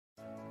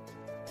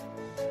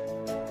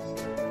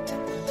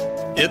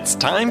It's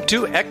time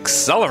to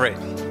accelerate.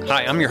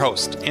 Hi, I'm your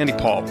host, Andy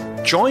Paul.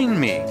 Join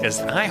me as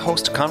I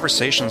host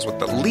conversations with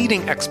the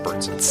leading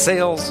experts in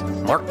sales,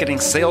 marketing,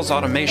 sales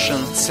automation,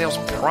 sales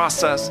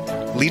process,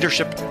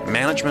 leadership,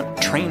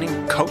 management,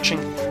 training, coaching,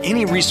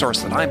 any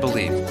resource that I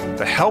believe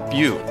to help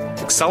you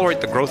accelerate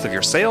the growth of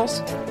your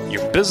sales,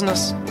 your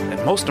business,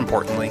 and most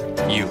importantly,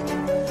 you.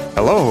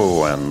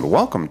 Hello, and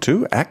welcome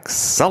to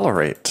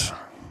Accelerate.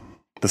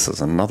 This is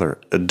another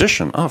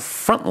edition of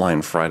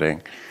Frontline Friday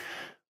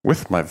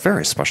with my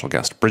very special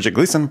guest, Bridget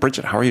Gleason.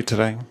 Bridget, how are you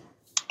today?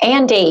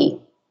 Andy,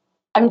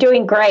 I'm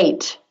doing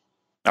great.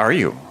 Are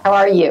you? How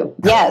are you?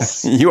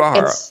 Yes. You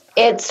are.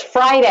 It's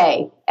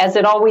Friday, as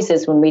it always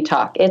is when we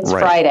talk. It's right.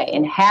 Friday,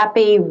 and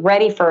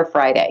ready for a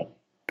Friday.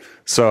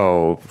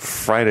 So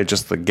Friday,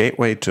 just the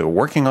gateway to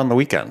working on the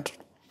weekend?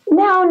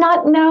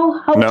 No,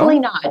 hopefully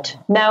not.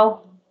 No.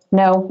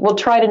 We'll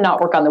try to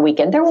not work on the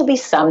weekend. There will be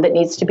some that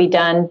needs to be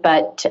done,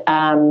 but...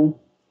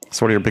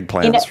 So what are your big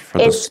plans for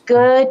this? It's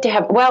good to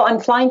have... Well, I'm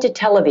flying to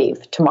Tel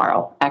Aviv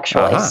tomorrow,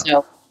 actually.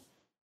 So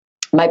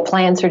my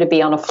plans are to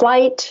be on a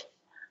flight.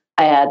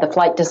 The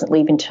flight doesn't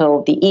leave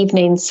until the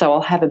evening, so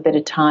I'll have a bit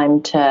of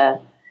time to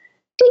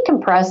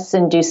decompress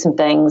and do some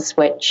things,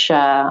 which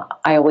I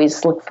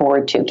always look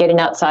forward to. Getting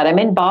outside. I'm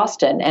in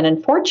Boston, and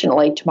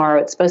unfortunately,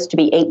 tomorrow it's supposed to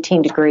be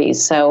 18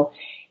 degrees, so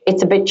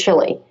it's a bit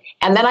chilly.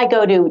 And then I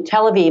go to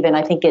Tel Aviv, and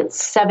I think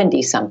it's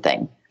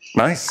 70-something.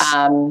 Nice.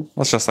 Well,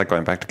 it's just like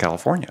going back to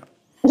California.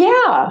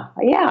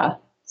 Yeah.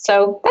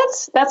 So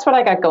that's what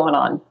I got going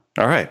on.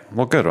 All right.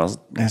 Well, good.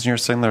 Well, as you're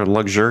sitting there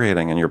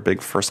luxuriating in your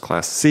big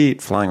first-class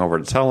seat, flying over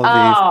to Tel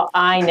Aviv. Oh,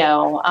 I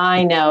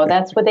know.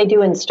 That's what they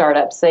do in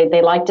startups.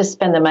 They like to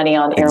spend the money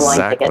on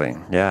airline tickets. Exactly.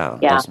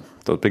 Yeah.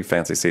 Those big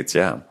fancy seats,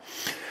 yeah.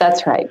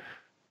 That's right.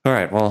 All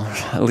right. Well,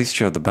 at least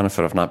you have the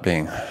benefit of not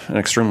being an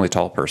extremely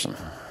tall person.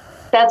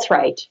 That's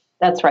right.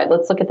 Let's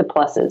look at the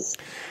pluses.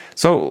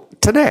 So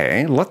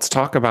today, let's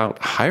talk about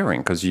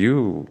hiring, because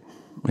you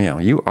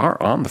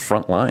are on the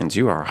front lines.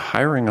 You are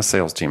hiring a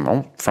sales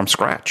team from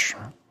scratch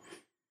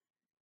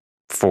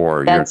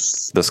for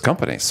this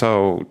company.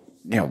 So,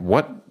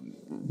 what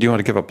do you want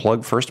to give a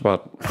plug first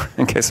about,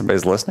 in case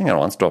somebody's listening and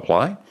wants to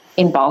apply?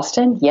 In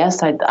Boston?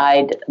 Yes,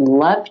 I'd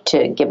love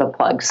to give a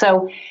plug.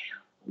 So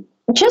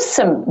just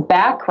some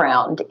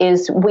background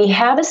is we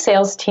have a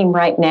sales team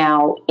right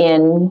now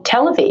in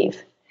Tel Aviv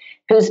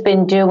who's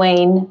been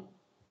doing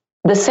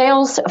the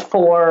sales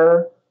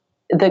for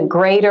the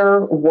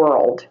greater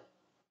world,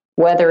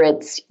 whether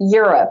it's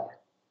Europe,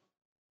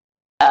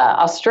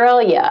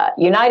 Australia,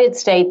 United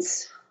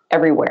States,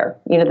 everywhere.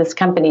 This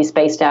company's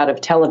based out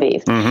of Tel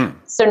Aviv. Mm-hmm.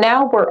 So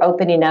now we're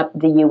opening up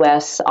the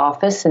U.S.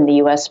 office and the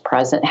U.S.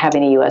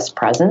 having a U.S.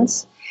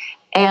 presence.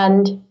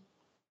 And,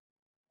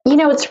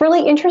 it's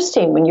really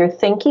interesting when you're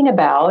thinking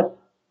about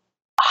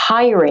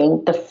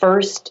hiring the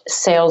first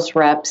sales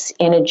reps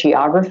in a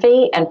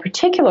geography, and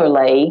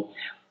particularly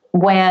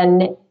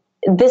when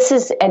this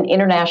is an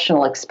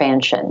international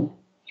expansion.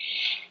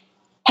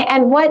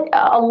 And what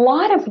a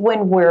lot of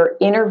when we're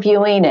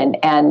interviewing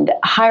and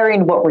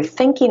hiring, what we're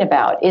thinking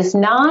about is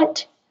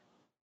not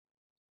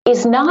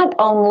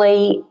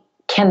only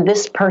can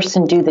this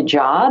person do the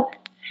job,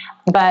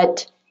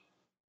 but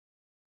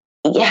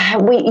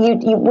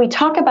we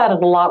talk about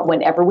it a lot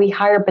whenever we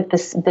hire, but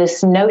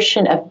this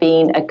notion of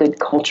being a good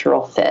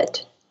cultural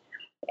fit.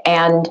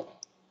 And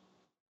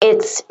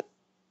it's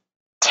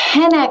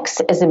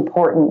 10x as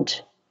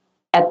important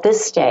at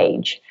this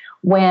stage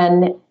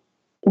when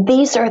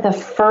these are the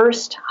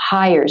first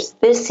hires.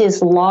 This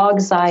is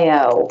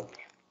Logs.io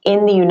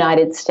in the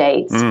United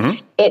States.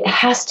 Mm-hmm. It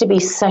has to be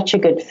such a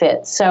good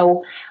fit.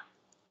 So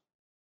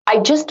I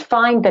just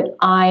find that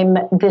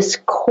this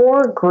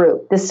core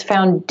group, this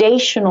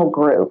foundational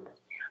group,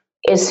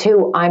 is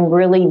who I'm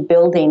really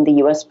building the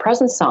U.S.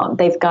 presence on.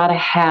 They've got to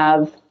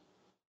have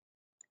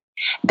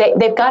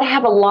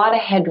a lot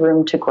of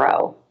headroom to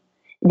grow.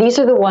 These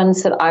are the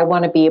ones that I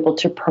want to be able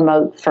to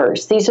promote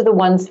first. These are the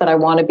ones that I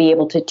want to be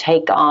able to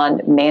take on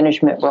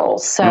management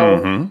roles.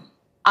 So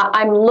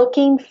I'm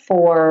looking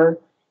for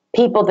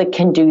people that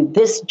can do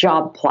this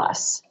job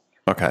plus.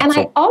 Okay. And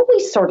I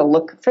always sort of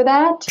look for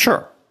that.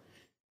 Sure.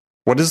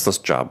 What is this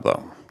job,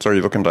 though? So are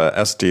you looking to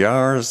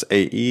SDRs,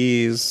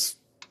 AEs?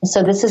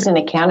 So this is an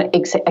account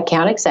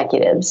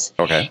executives.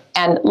 Okay.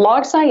 And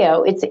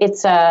Logs.io,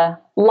 it's a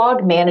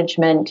log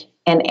management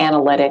and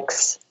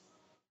analytics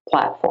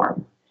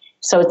platform.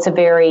 So it's a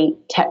very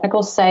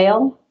technical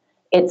sale.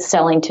 It's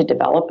selling to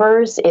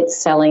developers. It's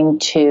selling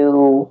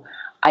to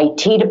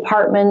IT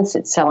departments.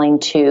 It's selling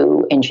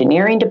to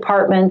engineering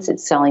departments.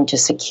 It's selling to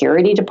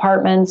security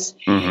departments.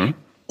 Mm-hmm.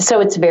 So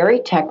it's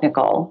very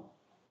technical.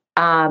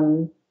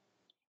 And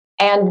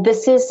I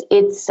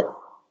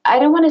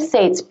don't want to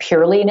say it's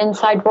purely an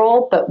inside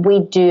role, but we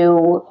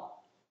do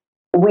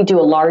a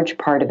large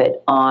part of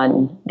it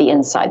on the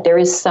inside. There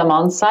is some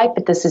on site,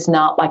 but this is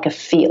not like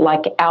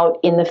like out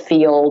in the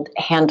field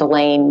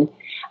handling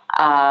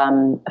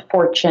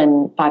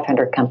Fortune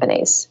 500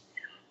 companies.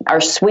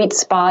 Our sweet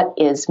spot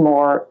is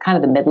more kind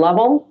of the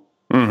mid-level,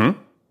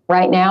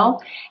 right now.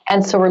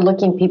 And so we're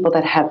looking people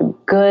that have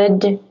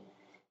good,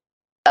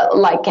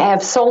 like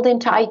have sold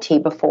into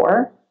IT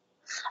before,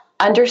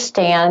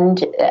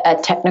 understand a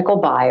technical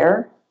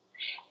buyer,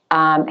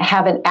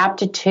 have an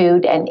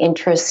aptitude and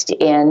interest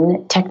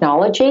in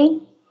technology,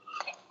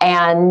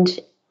 and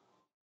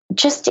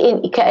just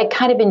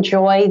kind of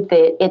enjoy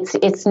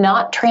it's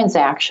not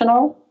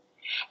transactional,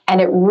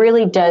 and it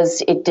really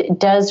does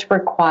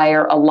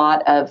require a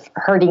lot of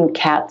herding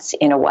cats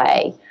in a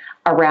way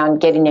around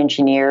getting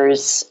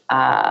engineers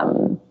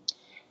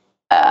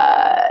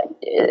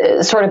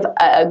sort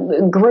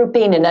of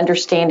grouping and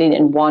understanding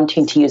and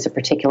wanting to use a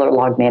particular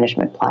log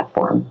management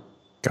platform.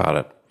 Got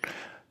it.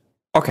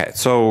 Okay,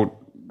 so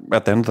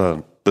at the end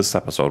of this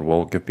episode,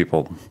 we'll give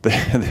people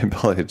the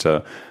ability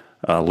to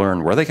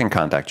learn where they can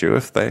contact you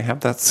if they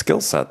have that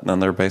skill set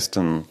and they're based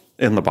in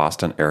the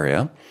Boston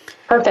area.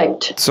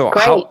 Perfect. So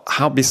Great.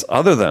 how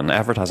other than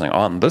advertising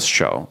on this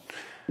show,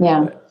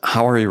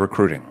 how are you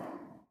recruiting?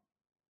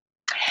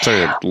 So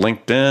you're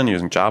LinkedIn,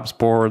 using job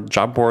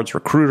boards,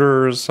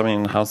 recruiters. I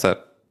mean, how's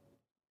that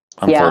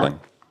unfolding?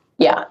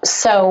 Yeah.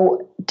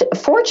 So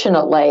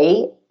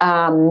fortunately,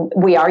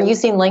 we are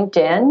using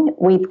LinkedIn.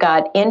 We've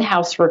got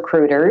in-house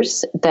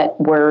recruiters that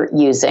we're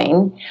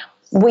using.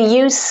 We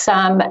use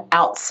some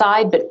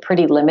outside, but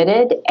pretty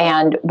limited.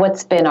 And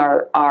what's been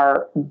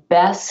our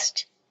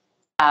best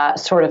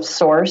sort of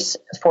source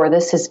for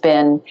this has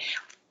been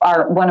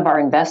one of our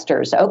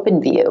investors,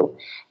 OpenView.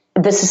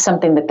 This is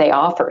something that they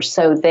offer.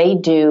 So they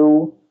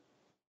do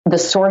the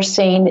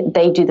sourcing,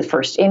 they do the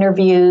first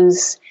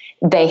interviews,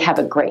 they have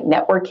a great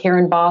network here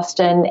in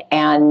Boston,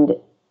 and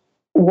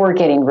we're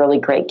getting really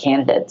great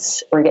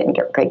candidates. We're getting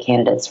great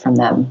candidates from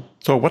them.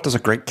 So what does a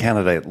great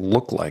candidate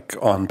look like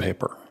on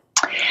paper?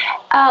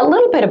 A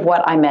little bit of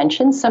what I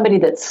mentioned, somebody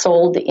that's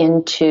sold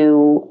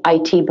into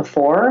IT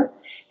before,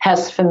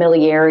 has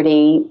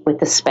familiarity with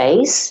the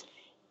space,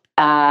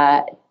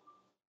 I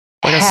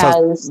guess I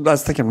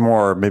was thinking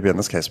more, maybe in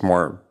this case,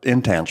 more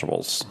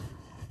intangibles.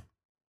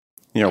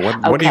 You know,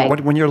 what do you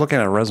when you're looking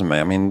at a resume?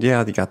 I mean,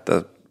 yeah, you got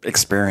the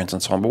experience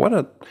and so on,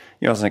 but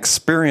as an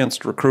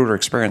experienced recruiter,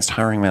 experienced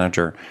hiring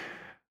manager,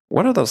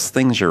 what are those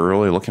things you're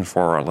really looking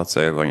for? Let's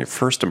say on your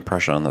first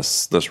impression on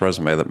this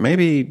resume that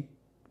maybe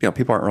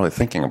people aren't really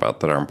thinking about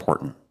that are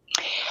important.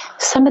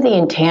 Some of the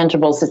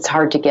intangibles it's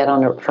hard to get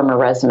from a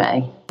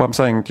resume. But I'm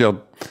saying,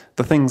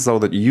 the things though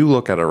that you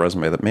look at a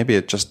resume that maybe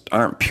it just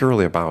aren't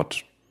purely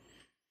about.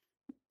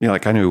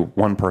 Like I knew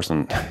one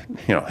person,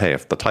 hey,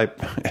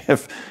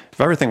 if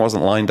everything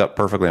wasn't lined up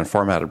perfectly and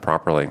formatted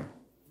properly,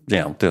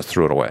 just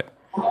threw it away.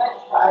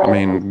 I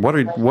mean, what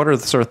are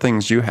the sort of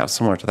things you have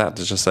similar to that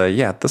to just say,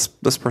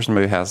 this person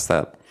maybe has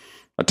that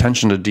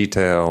attention to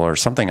detail or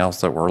something else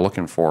that we're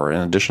looking for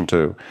in addition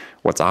to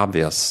what's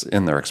obvious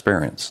in their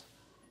experience?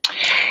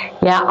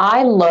 Yeah,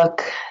 I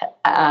look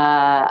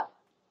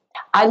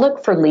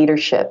for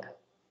leadership.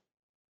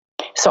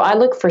 So I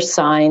look for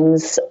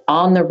signs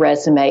on the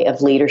resume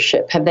of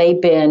leadership. Have they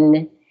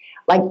been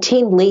like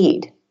team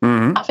lead?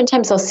 Mm-hmm.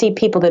 Oftentimes I'll see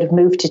people that have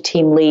moved to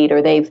team lead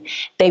or they've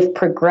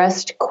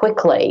progressed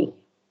quickly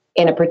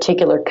in a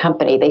particular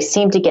company. They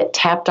seem to get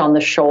tapped on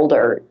the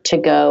shoulder to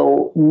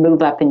go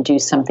move up and do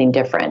something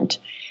different.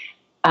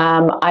 I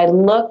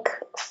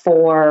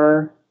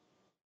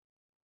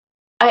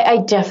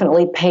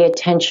definitely pay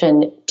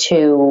attention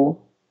to,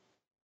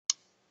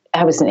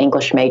 I was an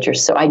English major,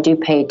 so I do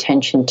pay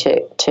attention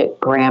to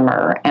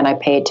grammar, and I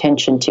pay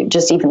attention to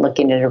just even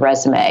looking at a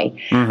resume.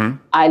 Mm-hmm.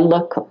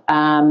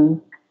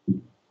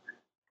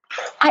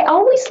 I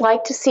always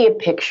like to see a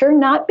picture,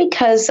 not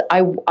because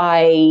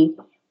I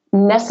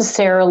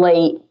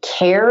necessarily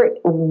care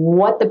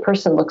what the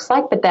person looks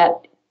like, but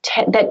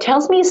that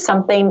tells me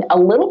something a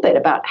little bit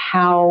about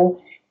how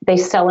they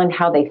sell and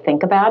how they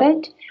think about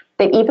it.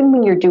 That even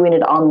when you're doing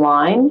it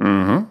online,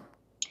 mm-hmm.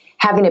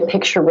 having a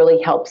picture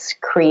really helps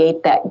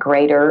create that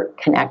greater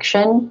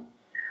connection.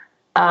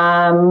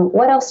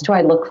 What else do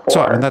I look for?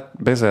 So, and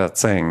that's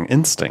saying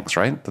instincts,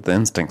 right? That the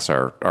instincts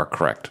are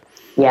correct.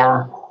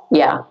 Yeah.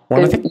 Well,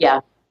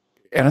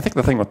 And I think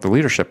the thing with the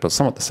leadership is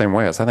somewhat the same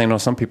way. As I think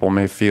some people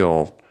may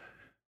feel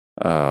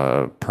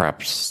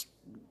perhaps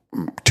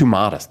too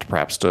modest,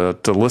 perhaps to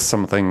list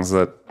some things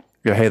that,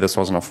 hey, this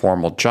wasn't a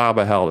formal job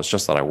I held. It's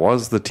just that I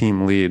was the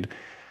team lead.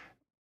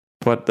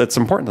 But it's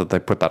important that they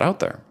put that out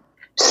there.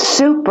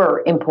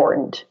 Super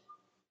important.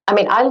 I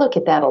mean, I look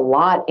at that a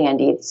lot,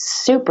 Andy. It's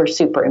super,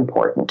 super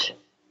important.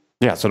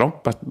 Yeah,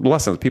 but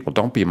listen, people,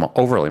 don't be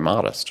overly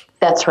modest.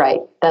 That's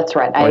right.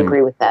 I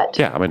agree with that.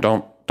 Yeah, I mean,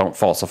 don't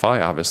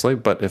falsify, obviously,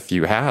 but if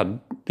you had,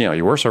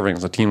 you were serving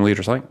as a team lead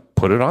or something,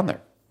 put it on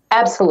there.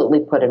 Absolutely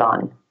put it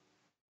on.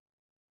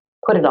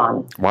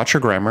 Watch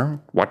your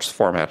grammar, watch the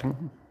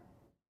formatting.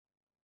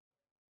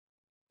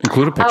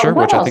 Include a picture,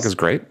 which I think is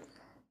great.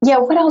 Yeah,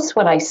 what else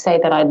would I say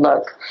that I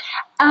look?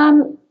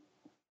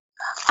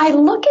 I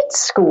look at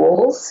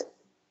schools.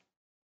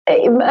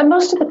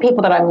 Most of the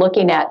people that I'm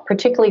looking at,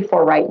 particularly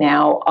for right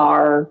now,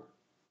 are,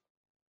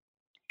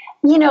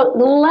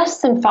 less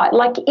than 5,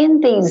 like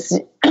in these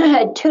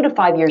 2 to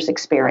 5 years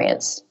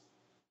experience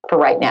for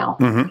right now.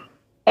 Mm-hmm.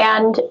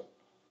 And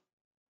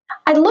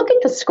I look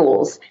at the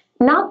schools,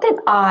 not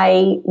that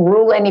I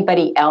rule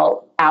anybody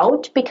else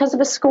out because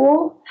of a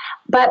school,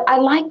 but I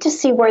like to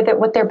see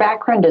what their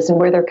background is and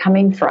where they're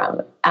coming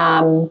from.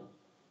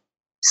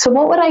 So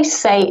what would I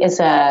say is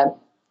I'm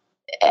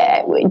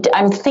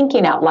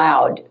thinking out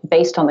loud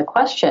based on the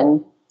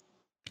question.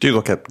 Do you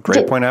look at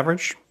grade point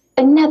average?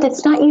 No,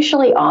 that's not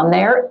usually on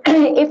there.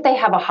 If they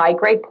have a high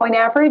grade point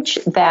average,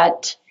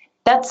 that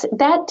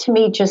to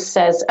me just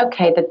says,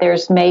 okay, that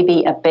there's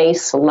maybe a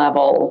base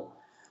level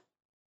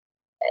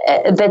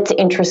that's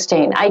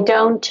interesting.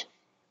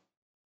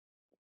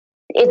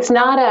 It's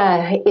not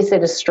is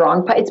it a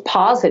strong, it's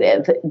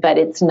positive, but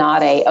it's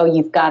not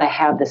you've got to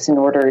have this in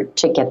order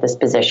to get this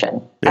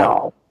position at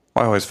all.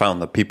 I always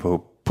found that people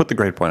who put the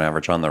grade point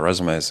average on their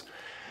resumes,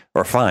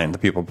 or find the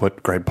people who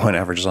put grade point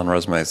averages on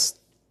resumes,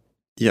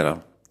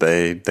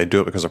 they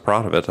do it because they're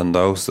proud of it. And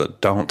those that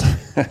don't,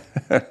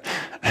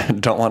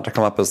 don't want to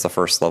come up as the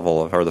first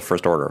level or the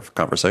first order of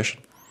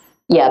conversation.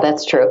 Yeah,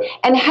 that's true.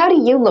 And how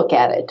do you look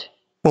at it?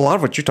 Well, a lot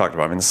of what you talked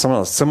about, I mean, some of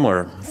the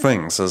similar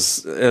things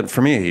is,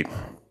 for me,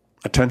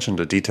 attention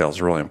to detail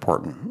is really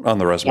important on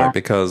the resume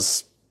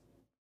because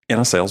in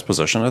a sales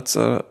position, it's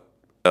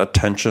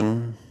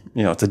attention,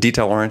 it's a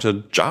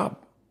detail-oriented job.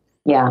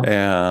 Yeah.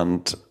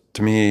 And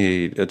to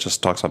me, it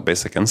just talks about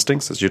basic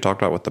instincts, as you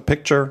talked about with the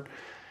picture,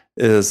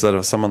 is that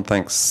if someone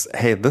thinks,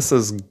 hey, this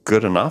is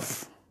good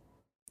enough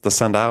to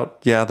send out,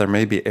 yeah, there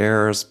may be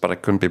errors, but I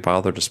couldn't be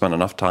bothered to spend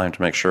enough time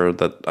to make sure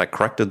that I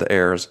corrected the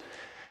errors,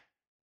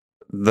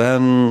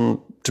 then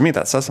to me,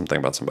 that says something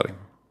about somebody.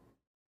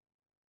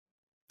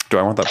 Do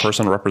I want that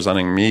person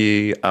representing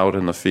me out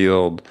in the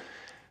field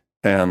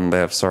and they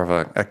have sort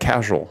of a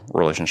casual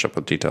relationship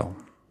with detail?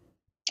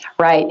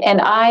 Right. And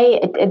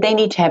they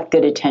need to have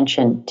good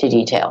attention to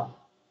detail.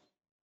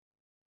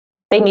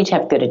 They need to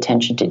have good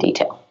attention to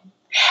detail.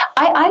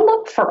 I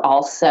look for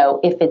also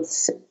if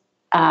it's,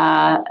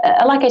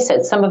 like I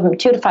said, some of them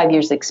 2 to 5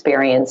 years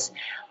experience.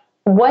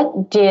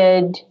 What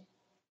did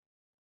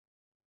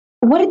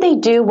they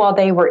do while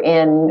they were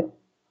in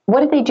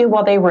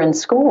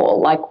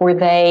school? Like, were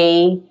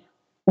they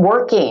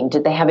working?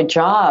 Did they have a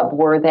job?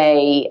 Are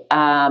they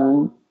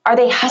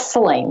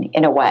hustling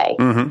in a way?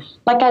 Mm-hmm.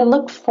 Like, I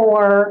look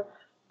for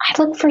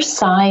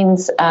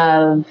signs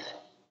of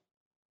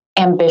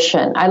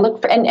ambition. I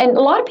look for, and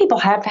a lot of people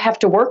have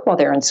to work while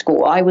they're in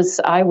school. I was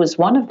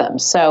one of them.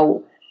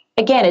 So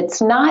again,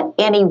 it's not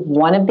any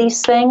one of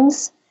these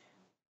things,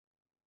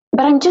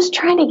 but I'm just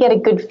trying to get a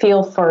good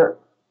feel for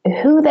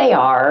who they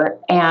are.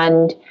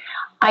 And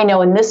I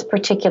know in this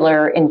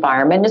particular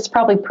environment, it's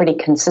probably pretty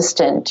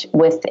consistent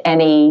with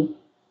any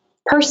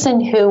person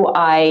who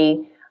I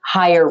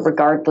hire,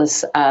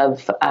 regardless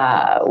of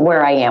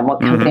where I am,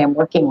 what company I'm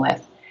working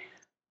with.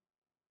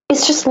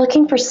 It's just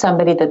looking for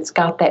somebody that's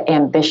got that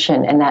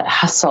ambition and that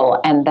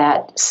hustle and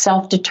that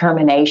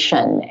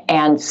self-determination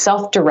and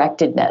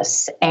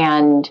self-directedness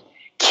and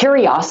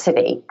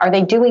curiosity. Are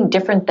they doing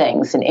different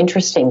things and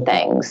interesting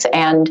things?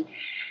 And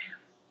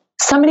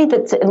somebody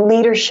that's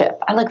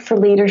leadership. I look for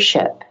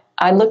leadership.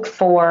 I look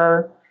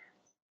for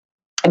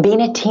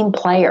being a team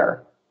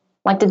player.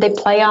 Like, did they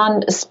play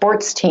on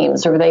sports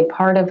teams, or were they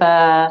part of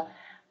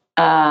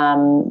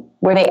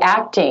were they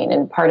acting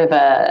and part of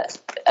a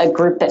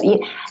group that?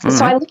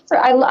 So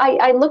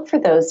I look for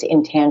those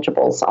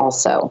intangibles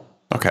also.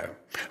 Okay,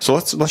 so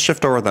let's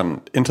shift over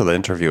then into the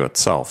interview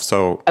itself.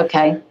 So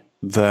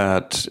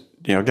that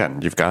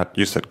again,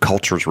 you said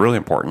culture is really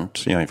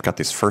important. You've got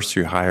these first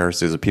few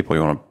hires. These are people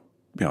you want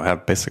to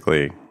have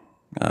basically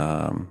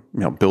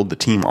build the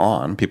team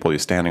on, people you're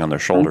standing on their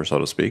shoulders, so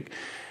to speak.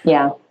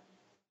 Yeah.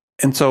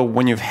 And so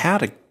when you've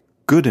had a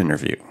good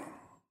interview,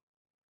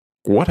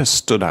 what has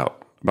stood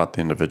out about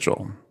the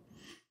individual?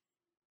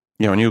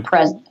 Obviously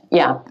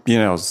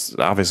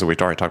we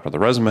already talked about the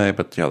resume,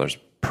 but there's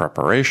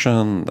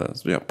preparation,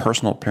 there's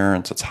personal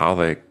appearance. It's how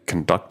they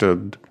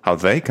conducted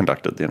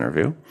the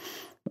interview.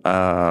 What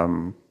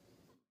are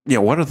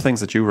the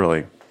things that you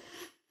really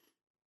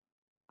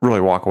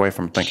walk away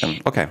from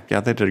thinking, okay,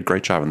 yeah, they did a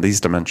great job in these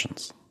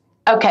dimensions?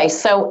 Okay,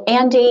 so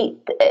Andy,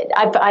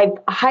 I've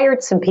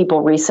hired some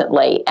people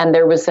recently, and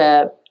there was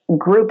a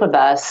group of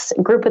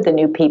the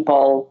new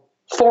people,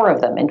 4 of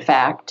them, in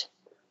fact,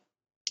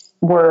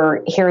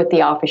 were here at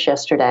the office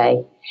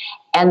yesterday,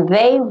 and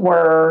they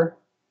were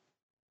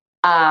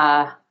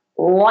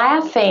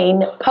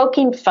laughing,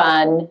 poking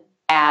fun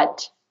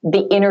at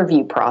the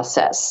interview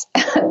process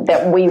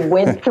that we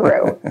went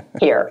through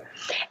here,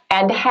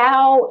 and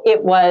how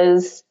it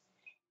was,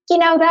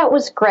 that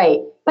was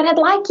great, but I'd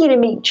like you to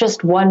meet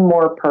just one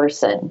more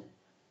person.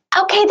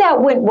 Okay,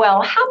 that went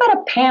well. How about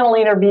a panel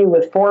interview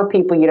with 4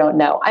 people you don't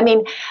know? I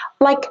mean,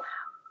 like,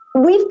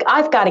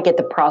 I've got to get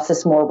the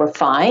process more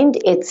refined.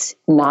 It's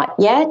not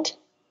yet.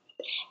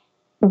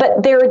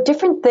 But there are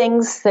different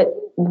things that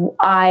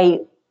I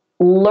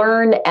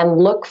learn and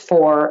look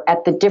for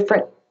at the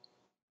different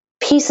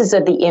pieces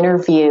of the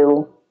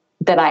interview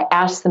that I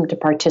ask them to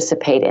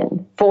participate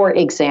in. For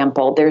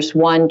example, there's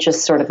one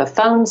just sort of a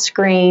phone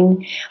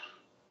screen.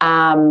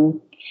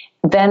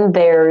 Then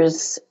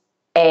there's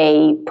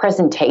a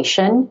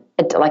presentation,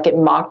 like at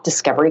mock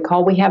discovery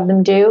call we have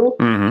them do.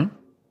 Mm-hmm.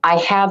 I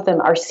have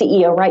them, our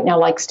CEO right now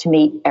likes to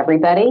meet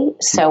everybody.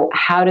 So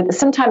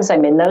sometimes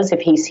I'm in those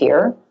if he's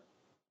here.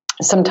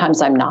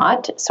 Sometimes I'm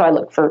not. So I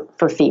look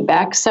for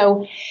feedback.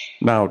 So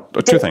now,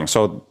 two things.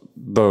 So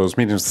those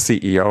meetings with the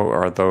CEO,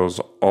 are those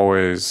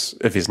always,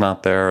 if he's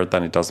not there,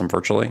 then he does them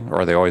virtually,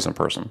 or are they always in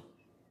person?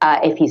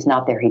 If he's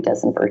not there, he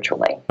does them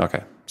virtually.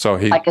 Okay. So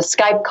like a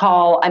Skype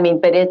call. I mean,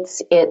 but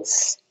it's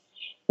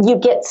you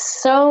get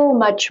so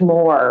much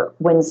more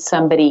when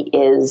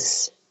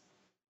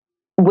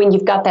when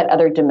you've got that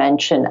other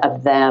dimension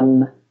of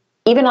them,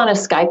 even on a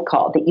Skype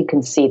call, that you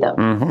can see them.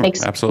 Mm-hmm.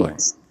 Absolutely.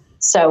 Sense.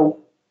 So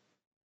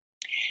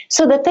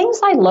the things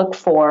I look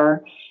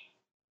for,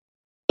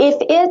 I'm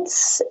going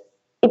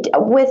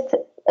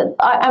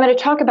to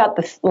talk about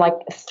the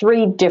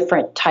three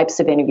different types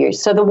of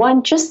interviews. So the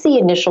one, just the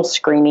initial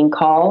screening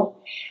call,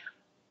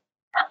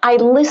 I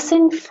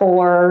listen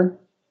for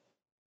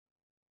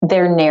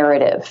their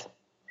narrative.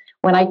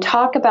 When I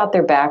talk about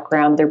their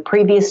background, their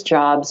previous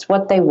jobs,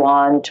 what they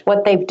want,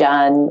 what they've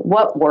done,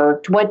 what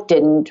worked, what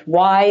didn't,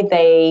 why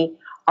they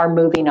are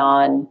moving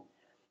on,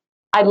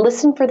 I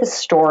listen for the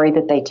story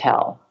that they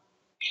tell.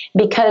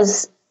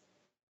 Because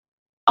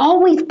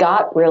all we've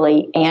got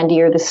really, Andy,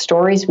 are the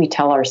stories we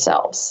tell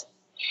ourselves.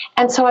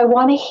 And so I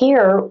want to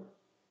hear,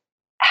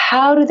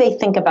 how do they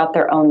think about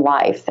their own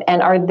life?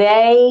 And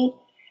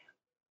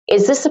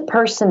is this a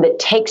person that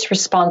takes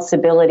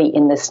responsibility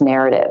in this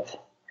narrative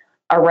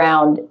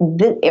around,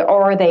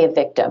 or are they a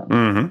victim?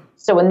 Mm-hmm.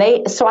 So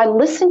I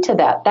listen to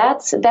that.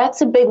 That's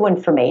a big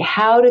one for me.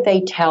 How do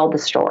they tell the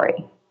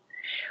story?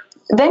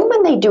 Then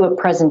when they do a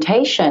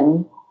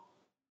presentation,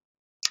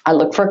 I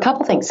look for a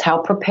couple things. How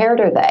prepared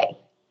are they?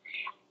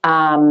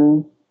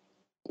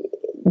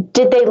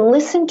 Did they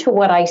listen to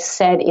what I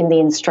said in the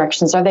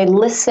instructions? Are they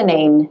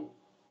listening?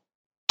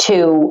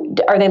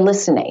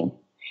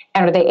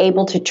 And are they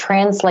able to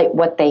translate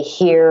what they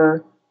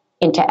hear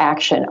into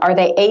action? Are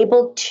they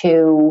able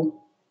to,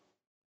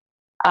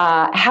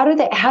 how do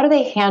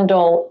they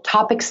handle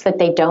topics that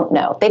they don't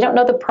know? They don't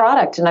know the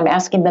product and I'm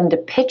asking them to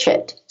pitch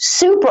it.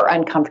 Super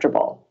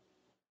uncomfortable.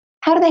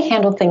 How do they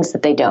handle things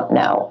that they don't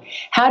know?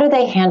 How do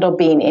they handle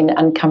being in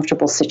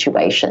uncomfortable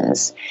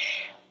situations?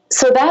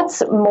 So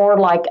that's more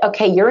like,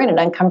 okay, you're in an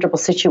uncomfortable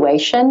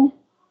situation.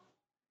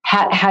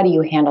 How do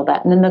you handle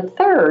that? And then the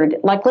third,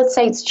 like, let's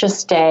say it's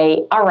just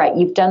all right,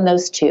 you've done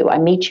those two. I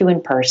meet you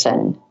in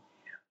person.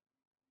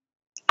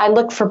 I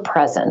look for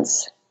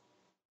presence.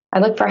 I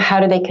look for, how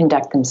do they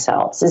conduct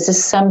themselves? Is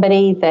this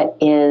somebody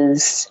that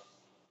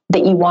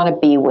you want to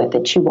be with,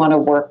 that you want to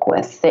work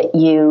with,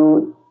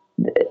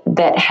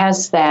 that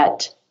has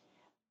that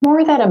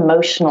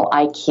emotional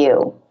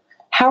IQ?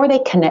 How are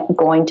they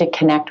going to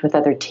connect with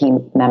other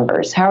team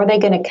members? How are they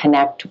going to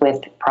connect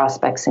with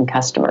prospects and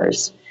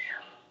customers?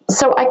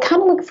 So I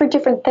kind of look for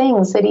different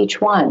things at each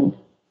one.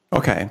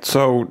 Okay.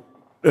 So,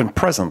 and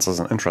presence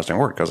is an interesting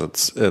word because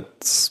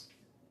it's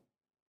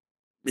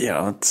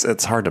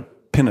hard to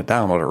pin it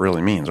down what it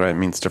really means, right? It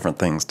means different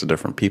things to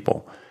different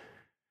people.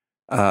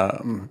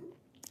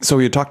 So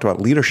you talked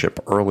about leadership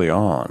early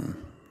on.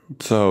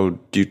 So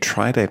do you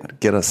try to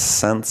get a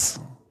sense,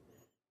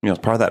 as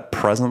part of that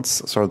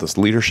presence, sort of this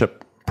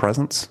leadership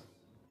presence?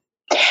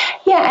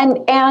 Yeah,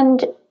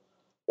 and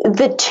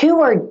the two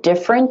are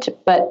different,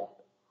 but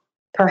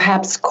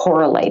perhaps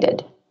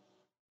correlated.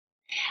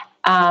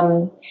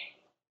 So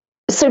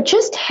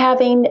just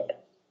having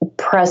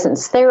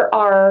presence, there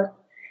are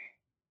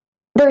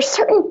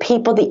certain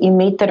people that you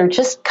meet that are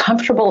just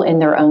comfortable in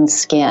their own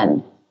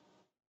skin.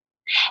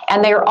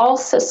 And they're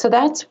also, so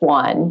that's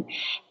one.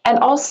 And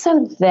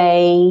also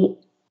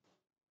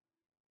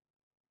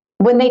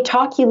when they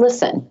talk, you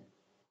listen.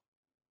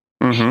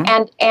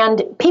 Mm-hmm.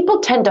 And people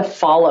tend to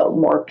follow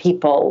more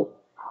people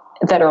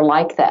that are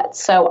like that.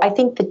 So I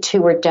think the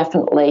two are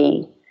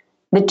definitely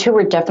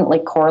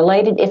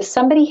correlated. If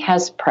somebody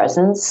has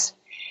presence,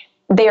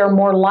 they are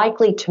more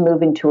likely to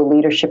move into a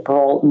leadership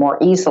role more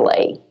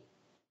easily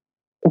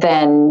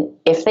than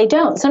if they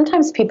don't.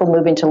 Sometimes people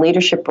move into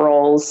leadership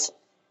roles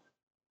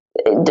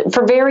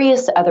for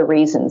various other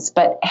reasons,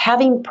 but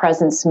having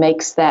presence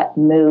makes that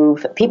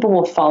move. People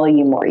will follow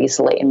you more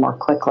easily and more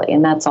quickly,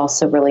 and that's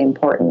also really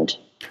important.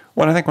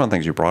 Well, I think one of the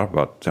things you brought up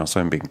about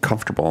someone being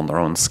comfortable in their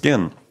own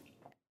skin,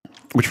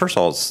 which first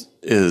of all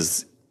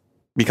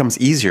becomes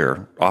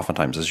easier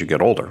oftentimes as you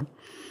get older,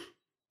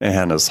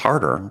 and is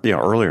harder,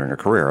 earlier in your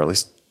career, at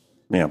least,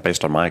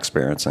 based on my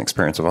experience and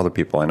experience of other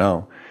people I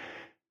know.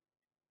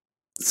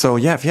 So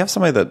yeah, if you have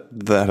somebody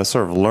that has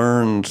sort of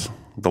learned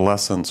the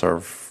lessons sort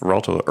of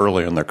relatively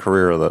early in their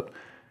career that,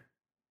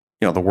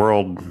 the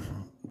world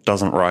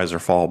doesn't rise or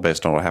fall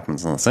based on what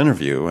happens in this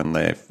interview, and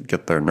they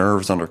get their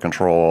nerves under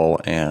control,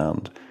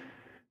 and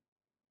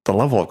the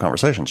level of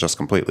conversation is just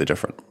completely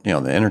different.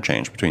 The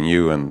interchange between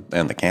you and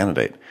the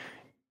candidate,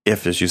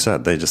 if, as you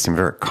said, they just seem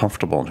very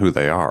comfortable in who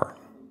they are.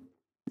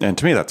 And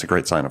to me, that's a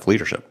great sign of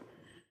leadership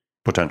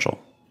potential.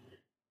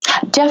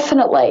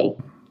 Definitely.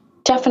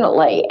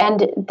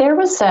 And there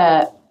was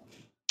a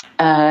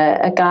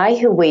a guy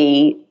who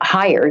we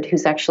hired,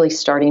 who's actually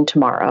starting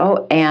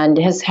tomorrow, and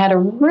has had a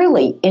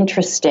really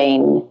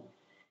interesting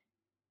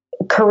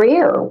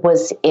career.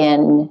 Was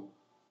in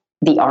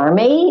the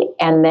Army,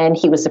 and then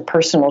he was a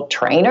personal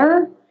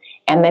trainer,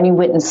 and then he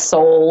went and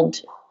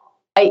sold.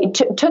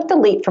 Took the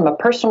leap from a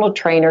personal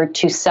trainer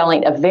to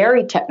selling a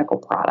very technical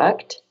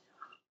product,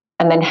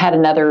 and then had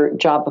another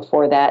job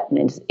before that,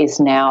 and is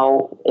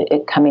now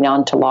coming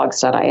on to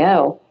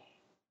Logs.io.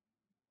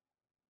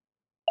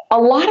 A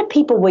lot of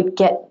people would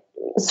get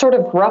sort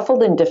of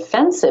ruffled and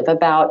defensive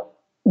about,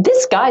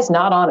 this guy's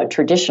not on a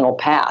traditional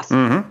path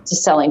to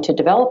selling to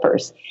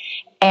developers.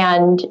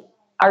 And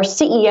our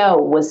CEO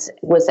was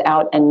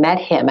out and met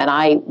him, and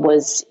I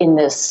was in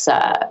this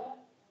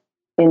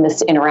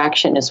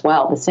interaction as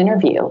well, this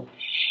interview.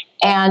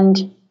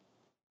 And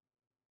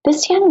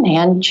this young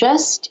man,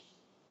 just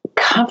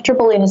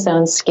comfortable in his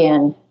own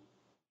skin,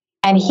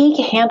 and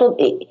he handled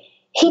it.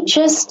 He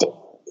just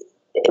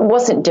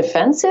wasn't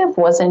defensive,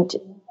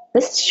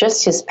 this is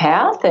just his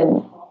path.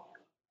 And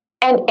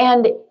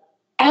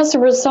as a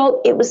result,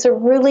 it was a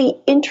really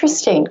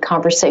interesting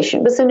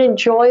conversation. It was an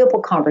enjoyable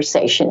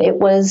conversation. It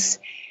was,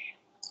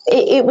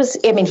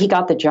 I mean, he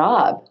got the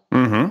job.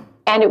 Mm-hmm.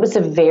 And it was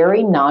a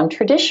very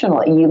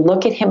non-traditional. You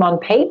look at him on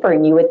paper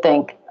and you would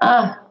think,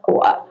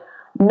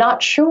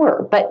 not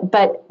sure. But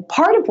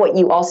part of what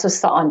you also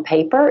saw on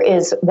paper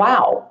is,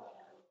 wow,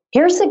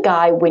 here's a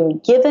guy, when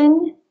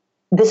given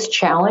this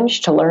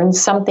challenge to learn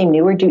something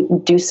new or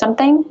do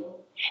something,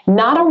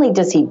 not only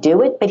does he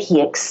do it, but he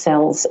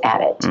excels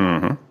at it.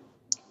 Mm-hmm.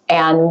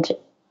 And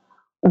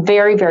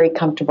very, very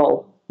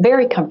comfortable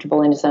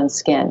in his own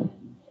skin.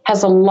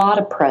 Has a lot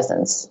of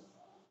presence.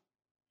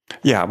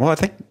 Yeah, well,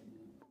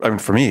 I mean,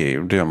 for me,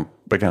 again,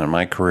 in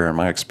my career and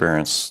my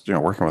experience,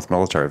 working with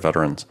military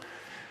veterans,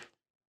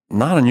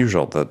 not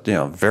unusual that,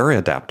 very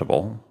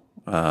adaptable,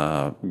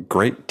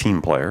 great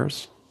team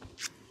players.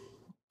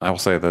 I will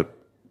say that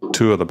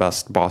two of the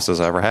best bosses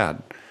I ever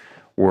had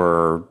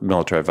were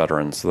military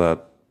veterans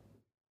that,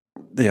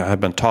 had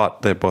been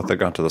taught, they both had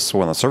gone to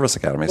one of the service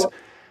academies.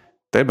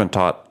 They'd been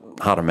taught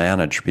how to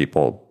manage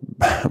people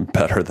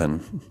better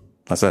than,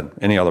 I said,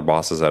 any other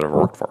bosses I'd ever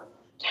worked for.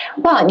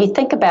 Well, and you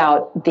think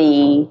about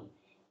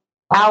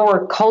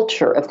our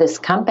culture of this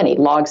company,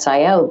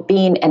 Logs.io,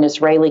 being an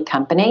Israeli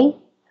company,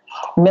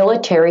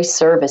 military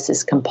service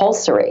is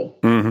compulsory.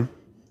 Mm-hmm.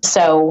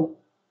 So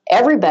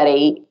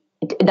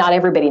not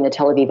everybody in the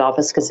Tel Aviv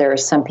office, because there are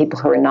some people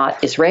who are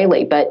not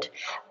Israeli, but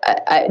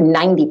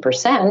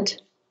 90%,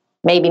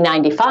 maybe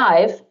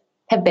 95%,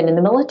 have been in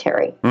the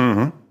military.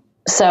 Mm-hmm.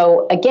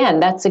 So again,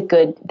 that's a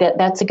good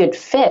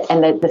fit,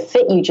 and the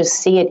fit, you just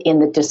see it in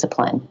the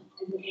discipline.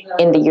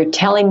 In that you're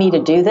telling me to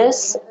do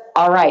this,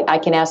 all right, I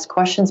can ask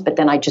questions, but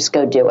then I just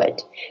go do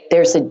it.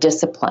 There's a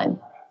discipline,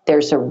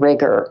 there's a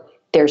rigor,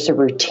 there's a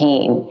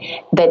routine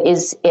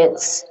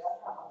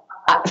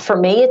for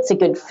me, it's a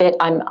good fit.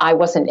 I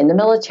wasn't in the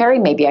military,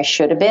 maybe I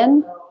should have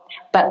been,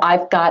 but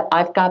I've got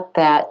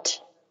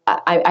that.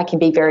 I can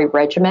be very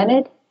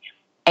regimented.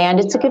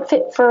 And it's a good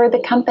fit for the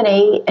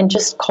company and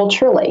just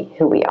culturally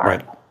who we are.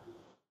 Right.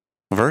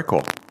 Very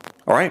cool.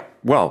 All right.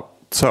 Well,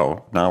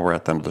 so now we're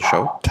at the end of the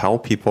show. Tell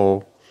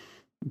people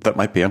that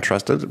might be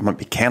interested, might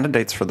be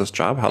candidates for this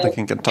job, how they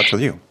can get in touch with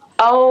you.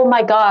 Oh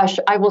my gosh.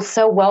 I will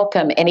so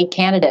welcome any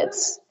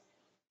candidates.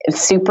 It's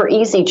super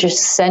easy.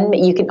 Just send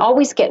me. You can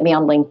always get me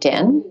on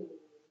LinkedIn,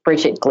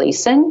 Bridget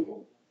Gleason.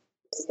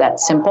 It's that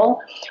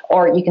simple.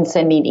 Or you can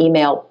send me an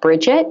email,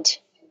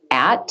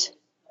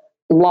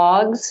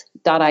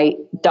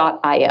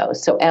 Bridget@logs.io.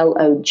 So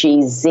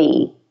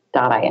LOGZ.io.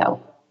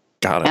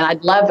 Got it. And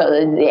I'd love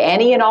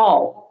any and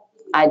all.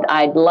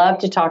 I'd love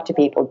to talk to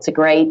people. It's a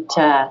great,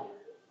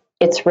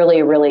 it's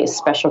really a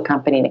special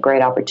company and a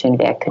great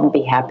opportunity. I couldn't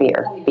be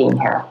happier being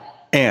here.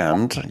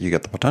 And you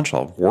get the potential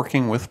of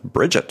working with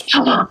Bridget.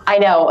 I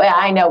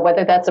know.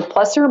 Whether that's a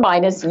plus or a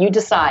minus, you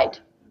decide.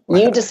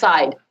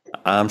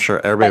 I'm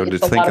sure everybody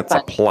would think it's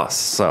a plus.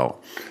 So,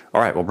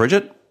 all right. Well,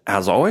 Bridget,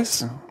 as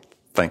always,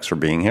 thanks for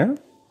being here.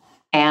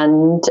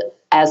 And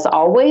as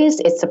always,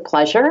 it's a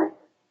pleasure.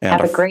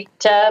 And have a great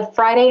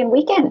Friday and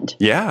weekend.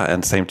 Yeah,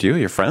 and same to you,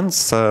 your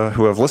friends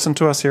who have listened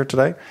to us here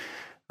today.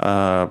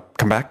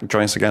 Come back and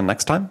join us again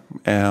next time.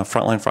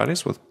 Frontline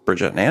Fridays with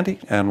Bridget and Andy,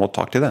 and we'll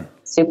talk to you then.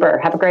 Super.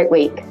 Have a great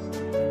week.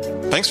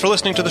 Thanks for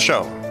listening to the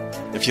show.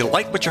 If you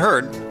like what you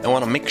heard and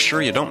want to make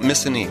sure you don't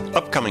miss any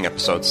upcoming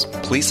episodes,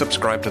 please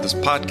subscribe to this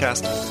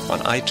podcast on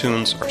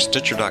iTunes or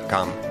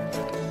Stitcher.com.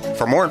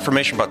 For more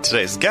information about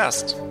today's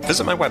guest,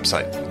 visit my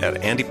website at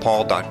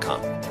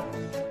andypaul.com.